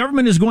 The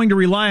government is going to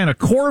rely on a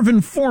core of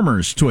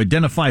informers to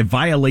identify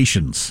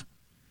violations.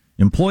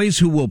 Employees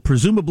who will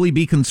presumably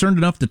be concerned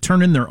enough to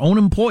turn in their own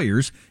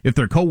employers if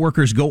their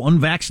coworkers go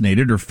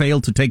unvaccinated or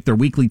fail to take their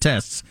weekly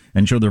tests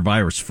and show they're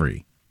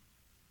virus-free.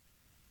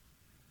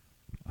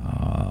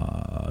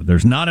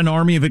 There's not an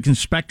army of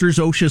inspectors,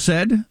 OSHA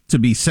said, to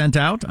be sent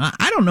out.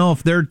 I don't know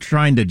if they're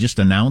trying to just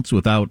announce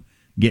without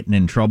getting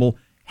in trouble,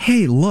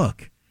 hey,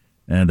 look,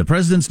 the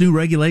president's new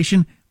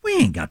regulation, we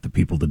ain't got the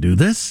people to do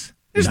this.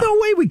 There's no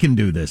way we can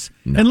do this.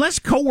 No. Unless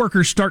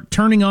coworkers start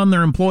turning on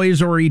their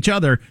employees or each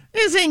other,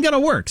 this ain't going to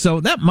work.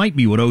 So that might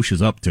be what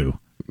OSHA's up to.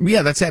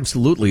 Yeah, that's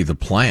absolutely the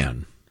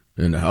plan.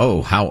 And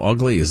how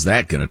ugly is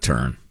that going to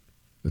turn?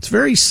 It's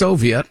very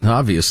Soviet,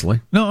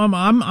 obviously. No,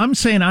 I'm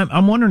saying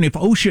I'm wondering if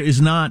OSHA is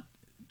not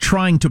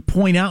trying to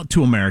point out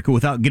to America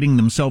without getting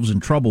themselves in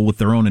trouble with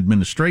their own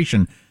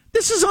administration.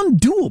 This is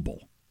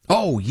undoable.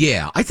 Oh,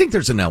 yeah. I think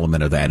there's an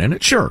element of that in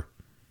it, sure.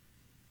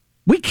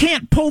 We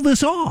can't pull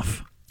this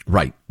off.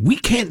 Right. We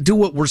can't do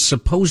what we're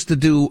supposed to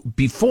do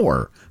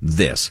before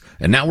this.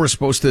 And now we're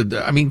supposed to,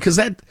 because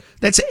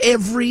that's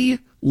every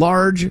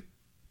large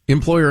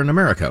employer in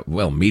America.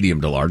 Well, medium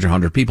to large,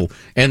 100 people.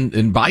 And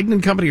Biden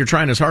and company are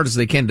trying as hard as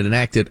they can to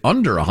enact it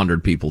under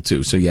 100 people,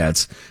 too. So, yeah,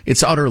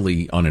 it's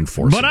utterly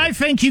unenforceable. But I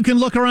think you can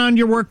look around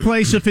your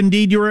workplace if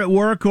indeed you're at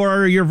work,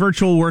 or your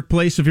virtual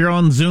workplace if you're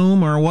on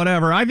Zoom or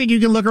whatever. I think you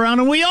can look around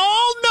and we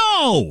all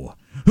know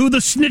who the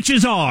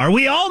snitches are.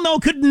 We all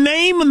could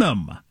name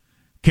them.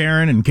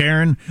 Karen and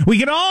Karen. We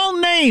could all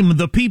name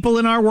the people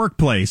in our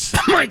workplace.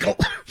 Michael!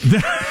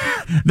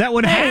 that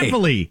would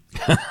happily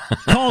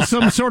call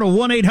some sort of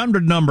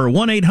 1-800 number.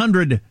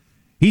 1-800,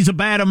 he's a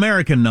bad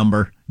American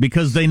number,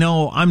 because they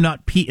know I'm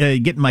not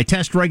getting my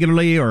test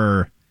regularly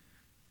or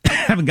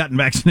haven't gotten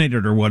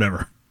vaccinated or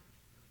whatever.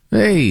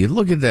 Hey,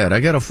 look at that.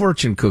 I got a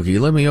fortune cookie.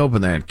 Let me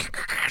open that.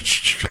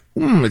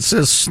 It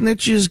says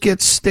snitches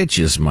get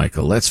stitches,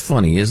 Michael. That's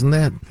funny, isn't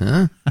that?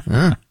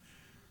 Huh?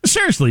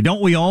 Seriously,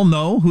 don't we all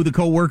know who the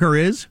coworker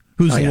is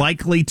who's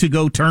likely to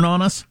go turn on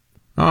us?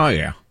 Oh,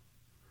 yeah.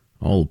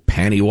 Old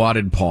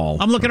panty-wadded Paul.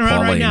 I'm looking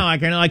around right now.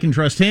 I can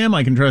trust him.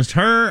 I can trust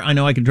her. I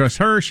know I can trust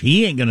her.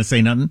 He ain't going to say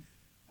nothing.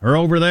 Her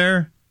over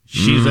there,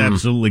 she's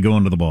absolutely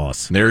going to the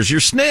boss. There's your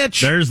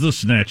snitch. There's the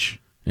snitch.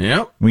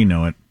 Yep. We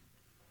know it.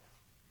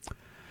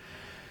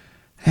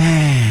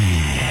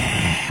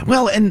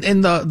 Well, and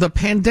the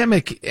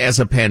pandemic as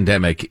a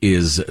pandemic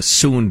is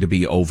soon to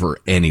be over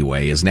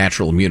anyway, as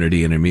natural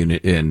immunity and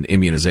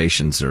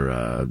immunizations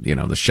are,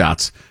 the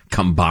shots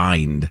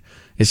combined.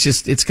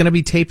 It's going to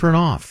be tapering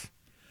off.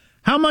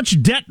 How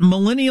much debt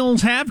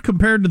millennials have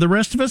compared to the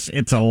rest of us?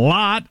 It's a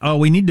lot.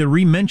 We need to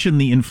re-mention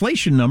the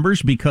inflation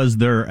numbers because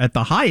they're at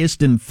the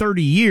highest in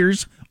 30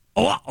 years.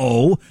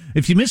 Uh-oh.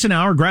 If you miss an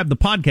hour, grab the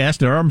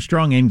podcast at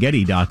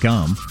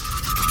ArmstrongandGetty.com.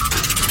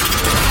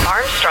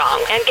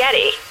 Armstrong and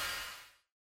Getty.